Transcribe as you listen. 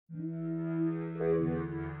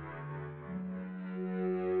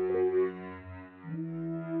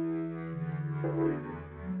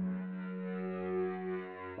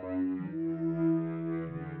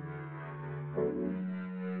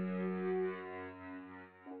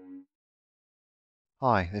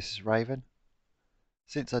Hi, this is Raven.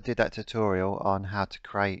 Since I did that tutorial on how to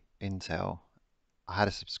create Intel, I had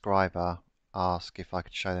a subscriber ask if I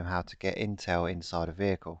could show them how to get Intel inside a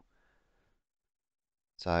vehicle.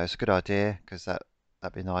 So it's a good idea because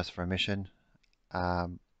that'd be nice for a mission.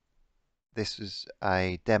 Um, this is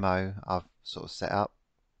a demo I've sort of set up,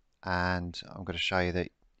 and I'm going to show you that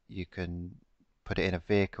you can put it in a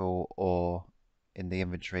vehicle or in the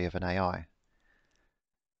inventory of an AI.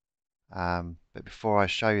 But before I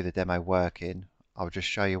show you the demo working, I'll just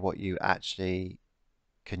show you what you actually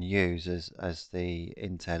can use as the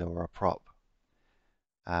intel or a prop.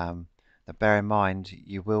 Now bear in mind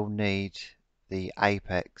you will need the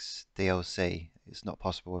Apex DLC. It's not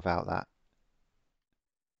possible without that.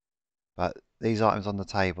 But these items on the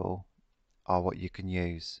table are what you can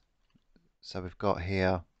use. So we've got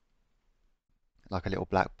here like a little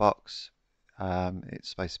black box. It's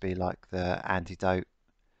supposed to be like the antidote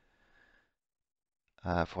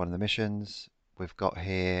for one of the missions. We've got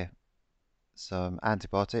here some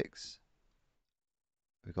antibiotics.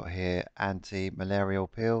 We've got here anti-malarial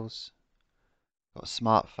pills. Got a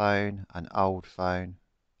smartphone, an old phone,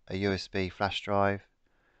 a USB flash drive.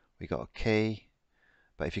 We got a key,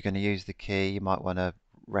 but if you're going to use the key, you might want to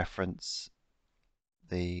reference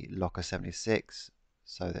the Locker 76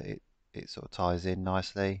 so that it sort of ties in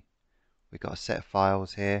nicely. We've got a set of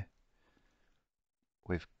files here.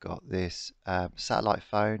 We've got this satellite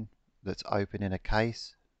phone that's open in a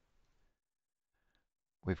case.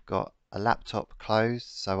 We've got a laptop closed,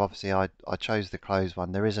 so obviously I chose the closed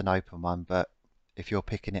one. There is an open one, but if you're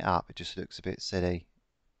picking it up, it just looks a bit silly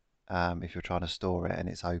if you're trying to store it and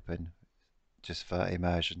it's open, just for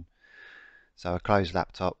immersion. So a closed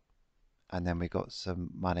laptop, and then we got some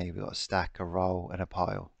money. We got a stack, a roll, and a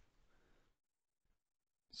pile.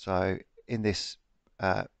 So in this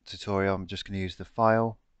tutorial, I'm just going to use the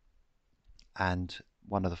file and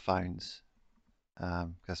one of the phones.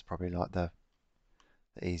 That's probably like the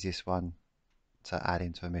easiest one to add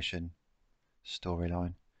into a mission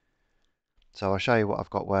storyline. So I'll show you what I've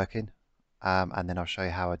got working, and then I'll show you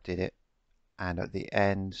how I did it. And at the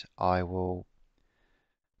end, I will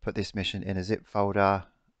put this mission in a zip folder,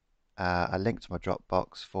 a link to my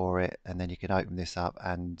Dropbox for it, and then you can open this up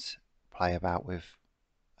and play about with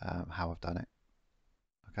how I've done it.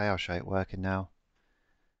 Okay, I'll show it working now.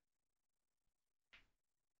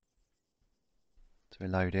 So we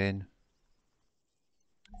load in,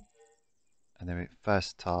 and then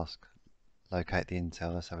first task, locate the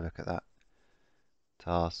intel. Let's have a look at that.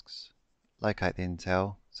 Tasks, locate the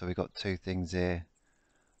intel. So we've got two things here.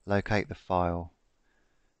 Locate the file.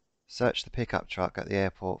 Search the pickup truck at the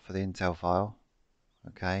airport for the intel file.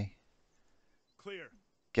 Okay. Clear.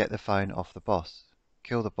 Get the phone off the boss.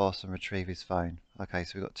 Kill the boss and retrieve his phone. Okay,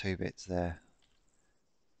 so we've got two bits there.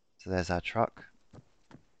 So there's our truck.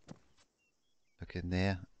 Look in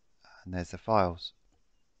there, and there's the files.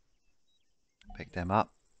 Pick them up.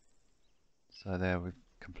 So there, we've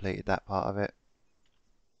completed that part of it.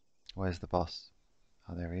 Where's the boss?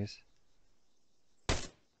 Oh, there he is.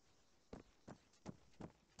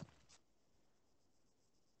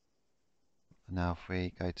 And now if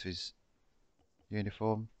we go to his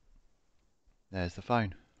uniform, there's the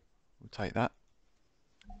phone. We'll take that.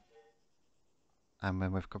 And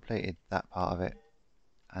when we've completed that part of it,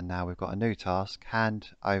 and now we've got a new task,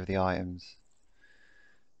 hand over the items.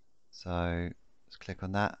 So let's click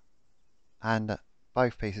on that. Hand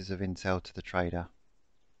both pieces of intel to the trader.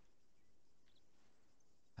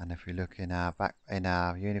 And if we look in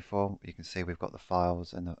our uniform, you can see we've got the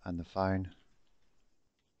files and the phone.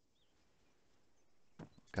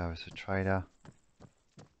 Go as a trader.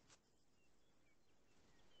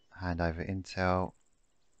 Hand over intel.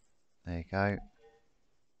 There you go.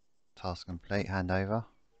 Task complete. Hand over.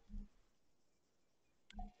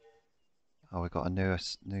 Oh, we've got a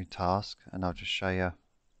new task, and I'll just show you.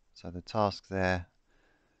 So the task there.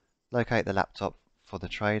 Locate the laptop for the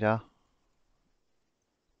trader.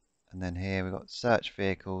 And then here we've got search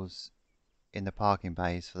vehicles in the parking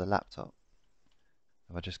bays for the laptop.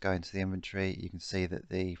 If I just go into the inventory, you can see that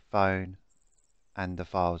the phone and the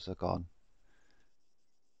files are gone.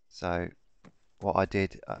 So what I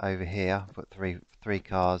did over here, put three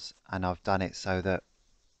cars, and I've done it so that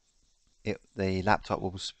the laptop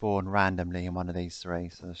will spawn randomly in one of these three.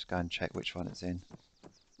 So let's go and check which one it's in.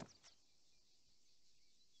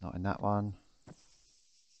 Not in that one.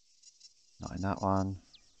 Not in that one.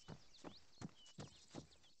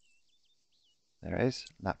 There it is,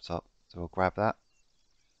 laptop. So we'll grab that.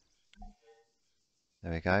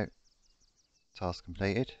 There we go. Task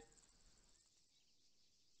completed.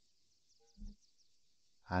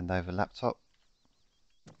 Hand over laptop.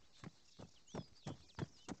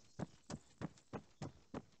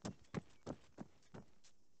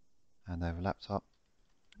 hand over laptop.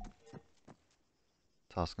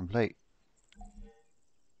 Task complete.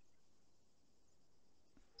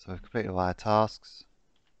 So we've completed all our tasks.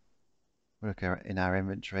 We look in our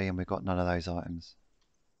inventory and we've got none of those items.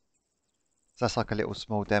 So that's like a little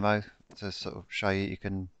small demo to sort of show you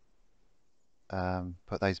can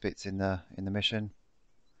put those bits in the mission,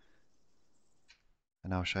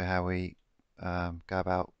 and I'll show you how we go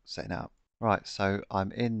about setting it up. Right, so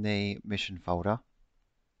I'm in the mission folder,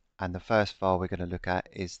 and the first file we're going to look at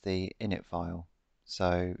is the init file.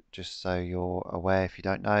 So just so you're aware, if you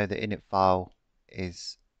don't know, the init file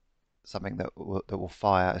is something that will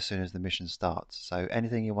fire as soon as the mission starts. So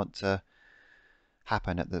anything you want to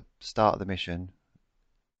happen at the start of the mission,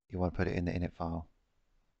 you want to put it in the init file.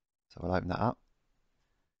 So we'll open that up.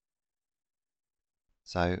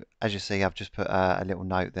 So as you see, I've just put a little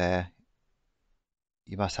note there.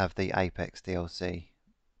 You must have the Apex DLC,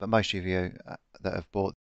 but most of you that have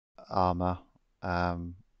bought Arma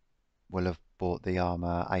will have bought the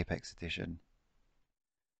Arma Apex edition.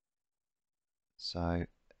 So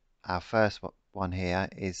our first one here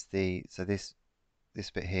is this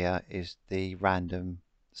bit here is the random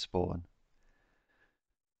spawn.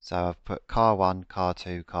 So I've put car 1, car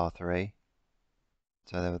 2, car 3.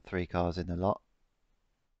 So there were 3 cars in the lot.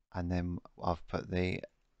 And then I've put the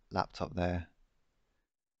laptop there.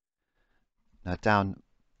 Now down,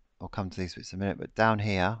 I'll come to these bits in a minute, but down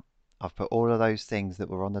here, I've put all of those things that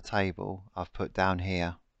were on the table, I've put down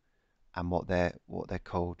here and what they're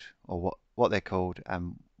called, or what they're called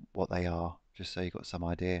and what they are, just so you've got some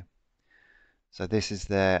idea. So this is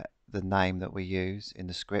the name that we use in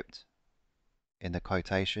the script, in the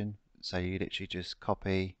quotation. So you literally just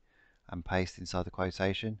copy and paste inside the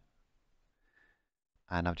quotation.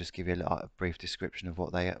 And I'll just give you a brief description of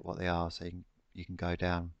what they are, so you can go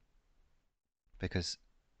down, because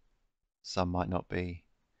some might not be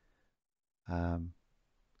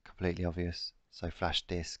completely obvious. So flash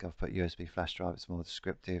disk, I've put USB flash drive, it's more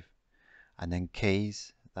descriptive. And then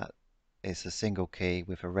keys, that is a single key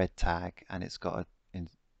with a red tag, and it's got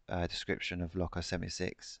a description of locker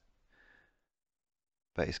 76,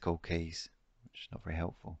 but it's called keys, which is not very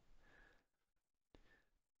helpful.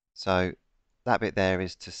 So that bit there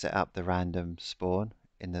is to set up the random spawn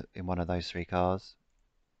in one of those 3 cars.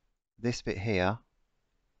 This bit here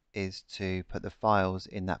is to put the files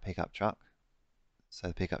in that pickup truck. So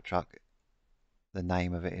the pickup truck, the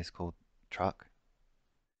name of it is called truck.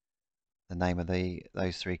 The name of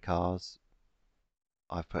those 3 cars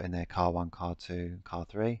I've put in there, car 1, car 2, car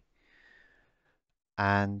 3.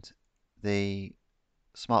 And the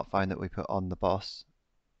smartphone that we put on the boss,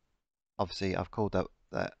 obviously I've called up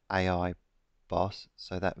the AI boss,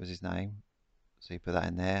 so that was his name. So you put that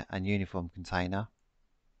in there, and uniform container.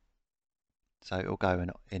 So it'll go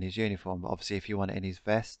in his uniform. But obviously if you want it in his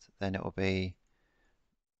vest, then it'll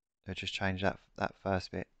just change that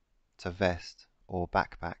first bit to vest or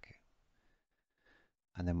backpack.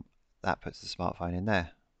 And then that puts the smartphone in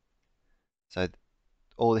there. So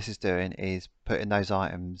all this is doing is putting those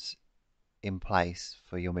items in place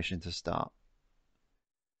for your mission to start.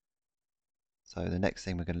 So the next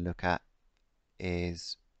thing we're going to look at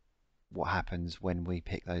is what happens when we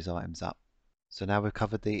pick those items up. So now we've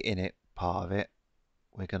covered the init part of it,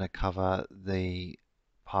 we're going to cover the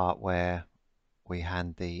part where we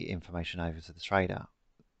hand the information over to the trader.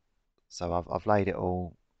 So I've laid it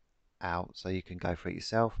all out so you can go through it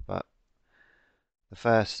yourself, but the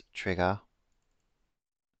first trigger,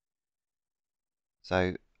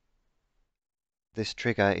 so this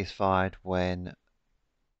trigger is fired when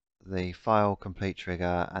the file complete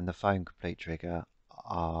trigger and the phone complete trigger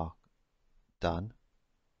are done,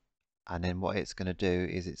 and then what it's going to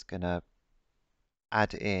do is it's going to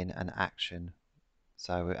add in an action.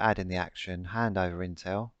 So we add in the action hand over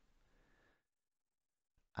intel,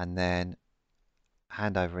 and then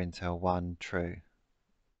hand over intel 1 true.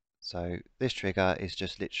 So this trigger is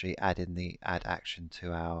just literally adding the add action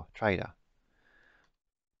to our trader.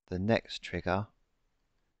 The next trigger,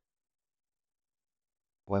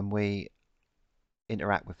 when we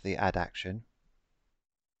interact with the add action,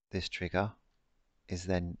 this trigger is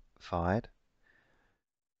then fired,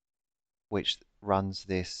 which runs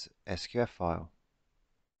this SQF file.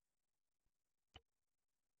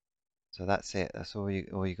 So that's it. That's all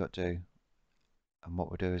you got to do. And what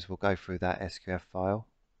we'll do is we'll go through that SQF file.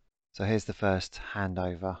 So here's the first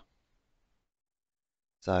handover.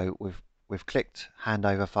 So we've clicked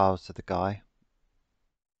handover files to the guy.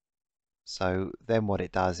 So then what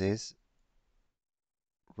it does is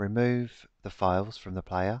remove the files from the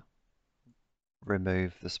player,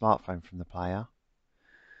 remove the smartphone from the player,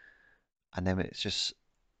 and then it's just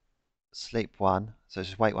sleep 1, so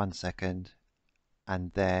just wait 1 second,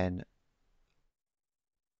 and then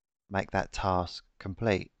make that task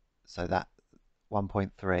complete. So that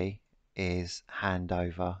 1.3 is hand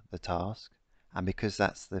over the task, and because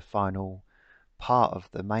that's the final part of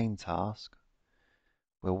the main task,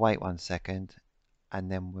 we'll wait 1 second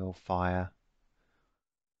and then we'll fire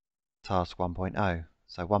task 1.0.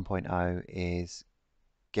 So 1.0 is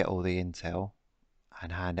get all the intel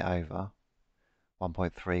and hand it over.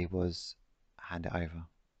 1.3 was hand it over.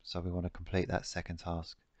 So we want to complete that second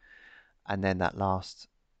task. And then that last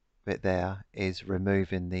bit there is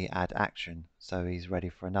removing the add action. So he's ready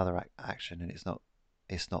for another action, and it's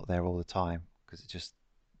not there all the time because it just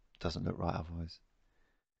doesn't look right otherwise.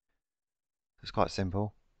 It's quite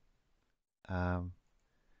simple. And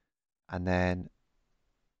then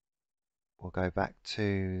we'll go back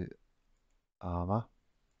to Arma,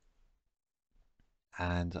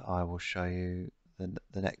 and I will show you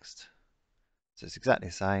the next. So it's exactly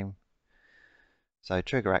the same. So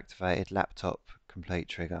trigger activated, laptop complete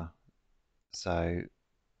trigger. So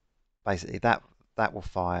basically that will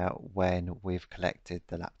fire when we've collected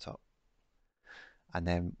the laptop. And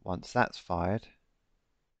then once that's fired,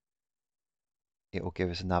 it will give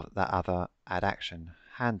us that other add action,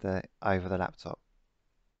 hand over the laptop,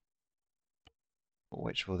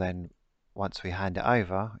 which will then, once we hand it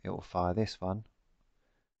over, it will fire this one,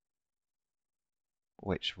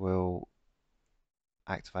 which will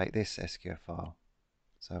activate this SQF file.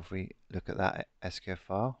 So if we look at that SQF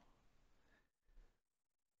file,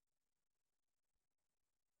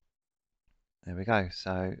 there we go.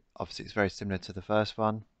 So obviously it's very similar to the first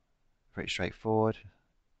one, pretty straightforward.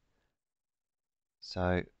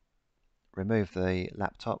 So remove the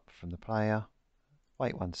laptop from the player,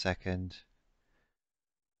 wait 1 second,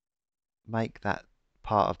 make that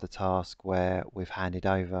part of the task where we've handed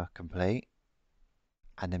over complete,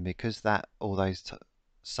 and then because that all those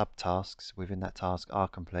subtasks within that task are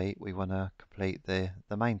complete, we want to complete the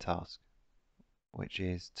main task, which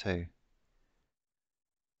is 2,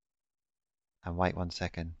 and wait 1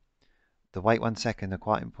 second. The wait 1 second are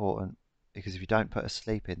quite important because if you don't put a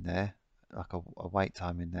sleep in there, like a wait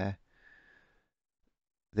time in there,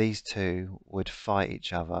 these two would fight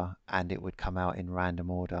each other and it would come out in random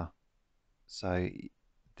order. So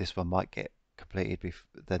this one might get completed,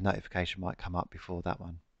 the notification might come up before that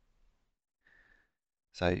one.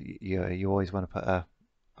 So you always want to put a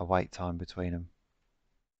wait time between them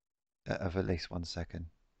of at least 1 second.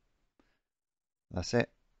 That's it.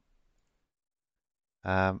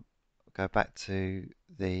 Go back to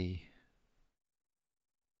the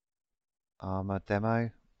Arma demo.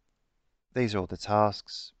 These are all the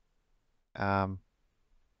tasks, and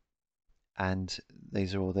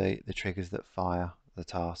these are all the triggers that fire the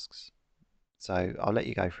tasks. So I'll let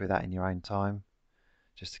you go through that in your own time,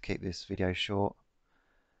 just to keep this video short.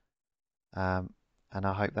 And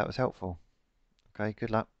I hope that was helpful. Okay, good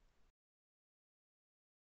luck.